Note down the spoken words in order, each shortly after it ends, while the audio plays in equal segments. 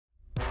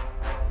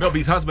Mel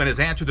B's husband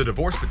has answered the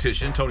divorce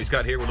petition. Tony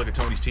Scott here. We'll look at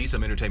Tony's Tea,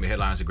 some entertainment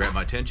headlines that grab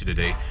my attention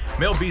today.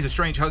 Mel B's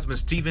estranged husband,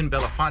 Stephen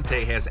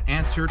Belafonte, has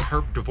answered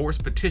her divorce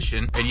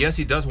petition. And yes,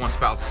 he does want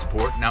spousal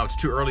support. Now, it's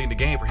too early in the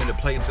game for him to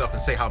play himself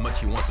and say how much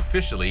he wants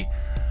officially.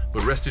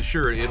 But rest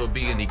assured, it'll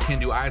be in the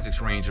Kendu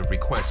Isaac's range of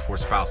requests for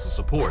spousal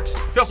support.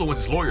 He also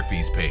wants his lawyer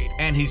fees paid.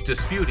 And he's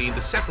disputing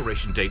the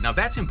separation date. Now,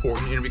 that's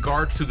important in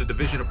regards to the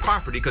division of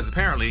property because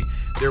apparently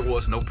there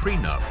was no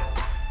prenup.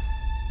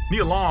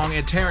 Nia Long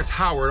and Terrence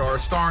are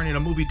starring in a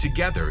movie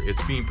together.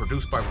 It's being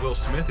produced by Will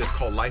Smith. It's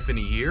called Life in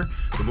a Year.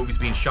 The movie's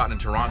being shot in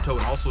Toronto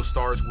and also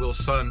stars Will's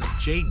son,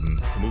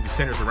 Jaden. The movie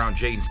centers around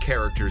Jaden's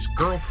character's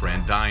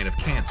girlfriend dying of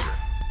cancer.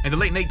 And the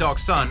late Nate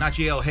Dogg's son,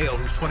 Nia Hale,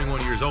 who's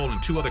 21 years old,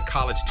 and two other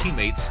college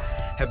teammates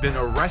have been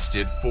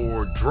arrested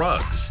for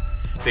drugs.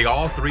 They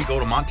all three go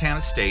to Montana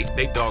State.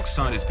 Nate Dogg's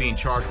son is being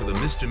charged with a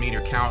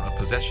misdemeanor count of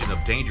possession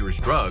of dangerous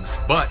drugs,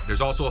 but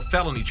there's also a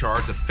felony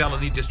charge of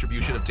felony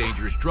distribution of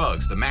dangerous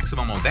drugs. The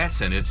maximum on that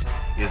sentence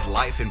is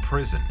life in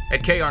prison.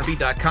 At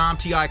krnb.com,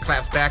 T.I.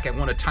 claps back at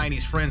one of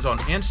Tiny's friends on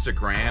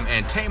Instagram,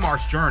 and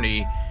Tamar's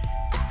journey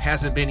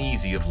hasn't been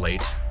easy of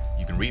late.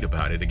 You can read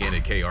about it again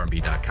at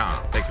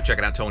krnb.com. Thanks for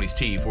checking out Tony's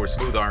Tea. For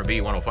Smooth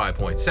R&B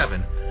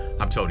 105.7,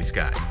 I'm Tony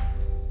Scott.